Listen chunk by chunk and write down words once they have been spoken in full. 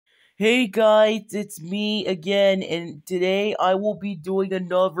Hey guys, it's me again, and today I will be doing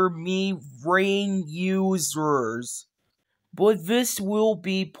another Me Brain Users. But this will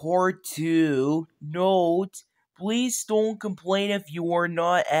be part 2. Note, please don't complain if you are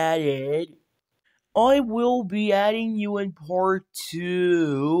not added. I will be adding you in part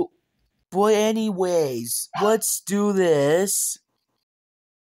 2. But anyways, let's do this.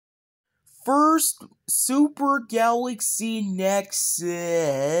 First, Super Galaxy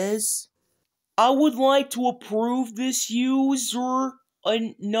Nexus. I would like to approve this user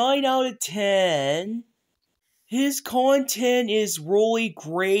a 9 out of 10. His content is really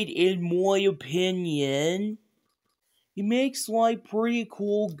great in my opinion. He makes like pretty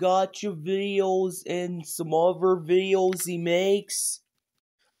cool gotcha videos and some other videos he makes.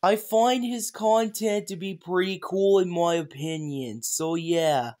 I find his content to be pretty cool in my opinion, so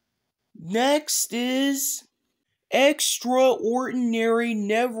yeah. Next is Extraordinary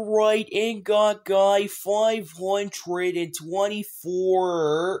Neverite Ingot Guy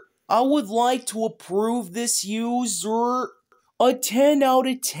 524. I would like to approve this user a 10 out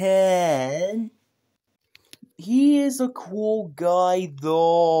of 10. He is a cool guy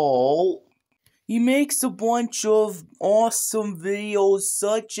though. He makes a bunch of awesome videos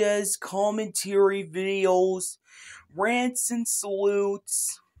such as commentary videos, rants and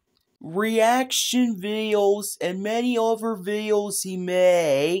salutes, reaction videos, and many other videos he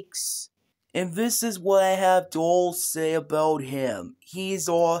makes. And this is what I have to all say about him. He's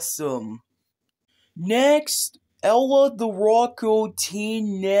awesome. Next, Ella the Rocco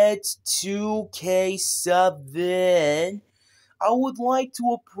Teen Net 2K7. I would like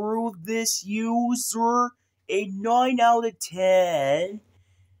to approve this user a 9 out of 10.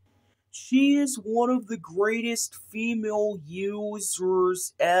 She is one of the greatest female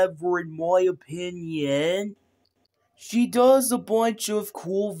users ever in my opinion. She does a bunch of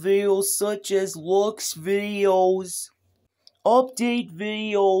cool videos such as looks videos, update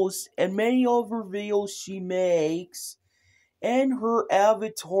videos, and many other videos she makes. And her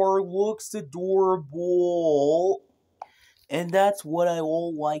avatar looks adorable. And that's what I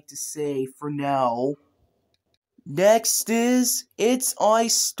all like to say for now. Next is, it's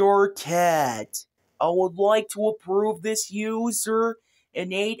Ice Star Cat. I would like to approve this user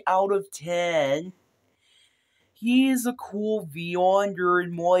an 8 out of 10. He is a cool Beyonder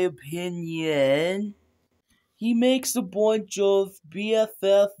in my opinion. He makes a bunch of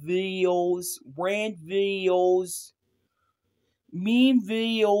BFF videos, rant videos, meme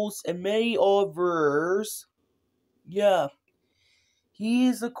videos, and many others. Yeah. He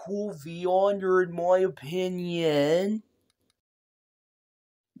is a cool Beyonder in my opinion.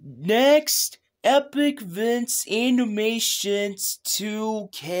 Next, Epic Vince Animations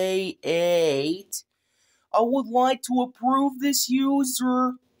 2K8. I would like to approve this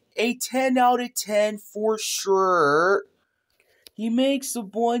user a 10 out of 10 for sure. He makes a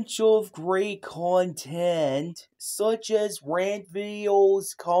bunch of great content, such as rant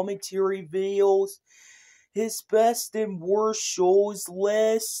videos, commentary videos, his best and worst shows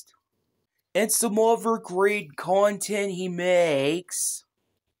list, and some other great content he makes.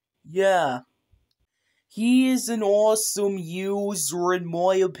 Yeah. He is an awesome user in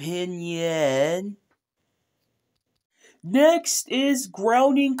my opinion. Next is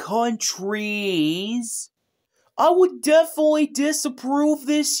Grounding Countries. I would definitely disapprove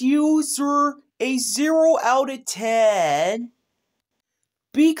this user a 0 out of 10.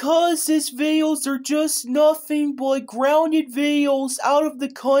 Because his videos are just nothing but grounded videos out of the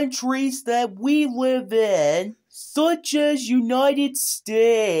countries that we live in, such as United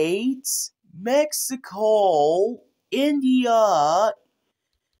States, Mexico, India,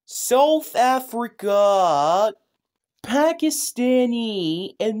 South Africa,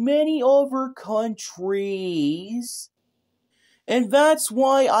 Pakistani, and many other countries. And that's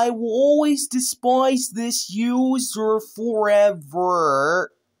why I will always despise this user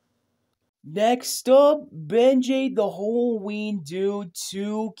forever. Next up, Benji the Halloween Dude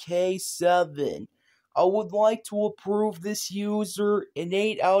 2K7. I would like to approve this user an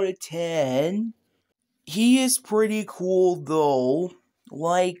 8 out of 10. He is pretty cool though.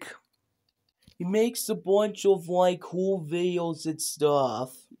 Like, he makes a bunch of like cool videos and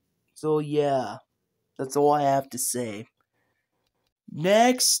stuff. So yeah, that's all I have to say.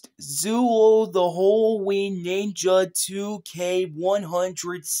 Next, Zulo the Halloween Ninja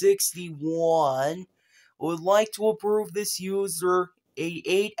 2K161. I would like to approve this user a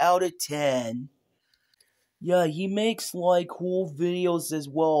 8 out of 10. Yeah, he makes like cool videos as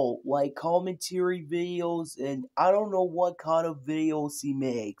well, like commentary videos, and I don't know what kind of videos he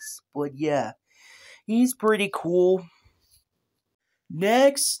makes, but yeah, he's pretty cool.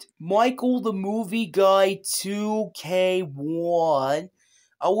 Next, Michael the Movie Guy 2K1.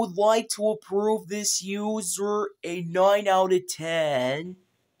 I would like to approve this user a 9 out of 10.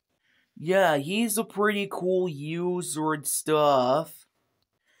 Yeah, he's a pretty cool user and stuff.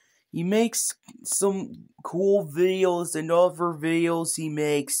 He makes some cool videos and other videos he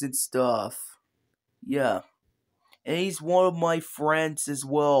makes and stuff. Yeah. And he's one of my friends as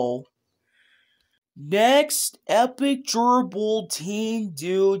well. Next, Epic Durable Teen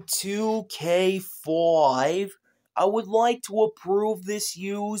Dude 2K5. I would like to approve this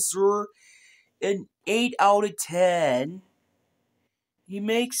user an 8 out of 10. He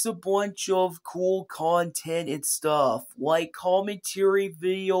makes a bunch of cool content and stuff, like commentary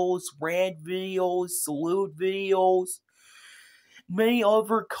videos, rant videos, salute videos, many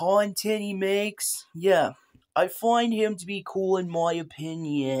other content he makes. Yeah, I find him to be cool in my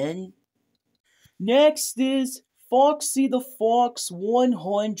opinion. Next is Foxy the Fox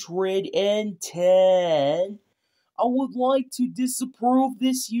 110. I would like to disapprove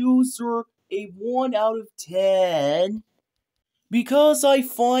this user a 1 out of 10. Because I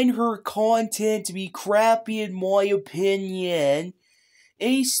find her content to be crappy in my opinion, and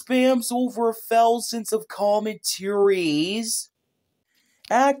he spams over thousands of commentaries,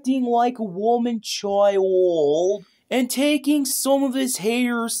 acting like a woman child, and taking some of his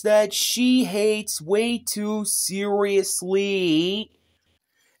haters that she hates way too seriously,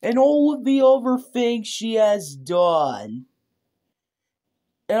 and all of the other things she has done.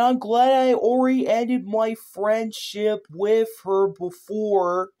 And I'm glad I already ended my friendship with her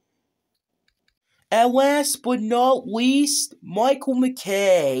before. And last but not least,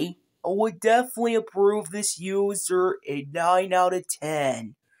 Michae. I would definitely approve this user a 9 out of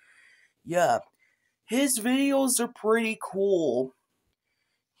 10. Yeah, his videos are pretty cool.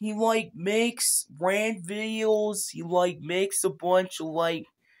 He makes rant videos, he makes a bunch of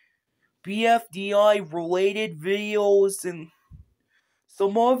BFDI related videos and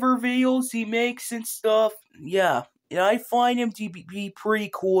some other videos he makes and stuff. Yeah, and I find him to be pretty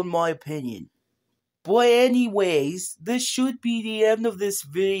cool in my opinion. But anyways, this should be the end of this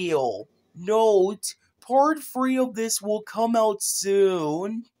video. Note, part 3 of this will come out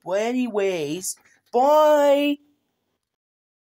soon. But anyways, bye!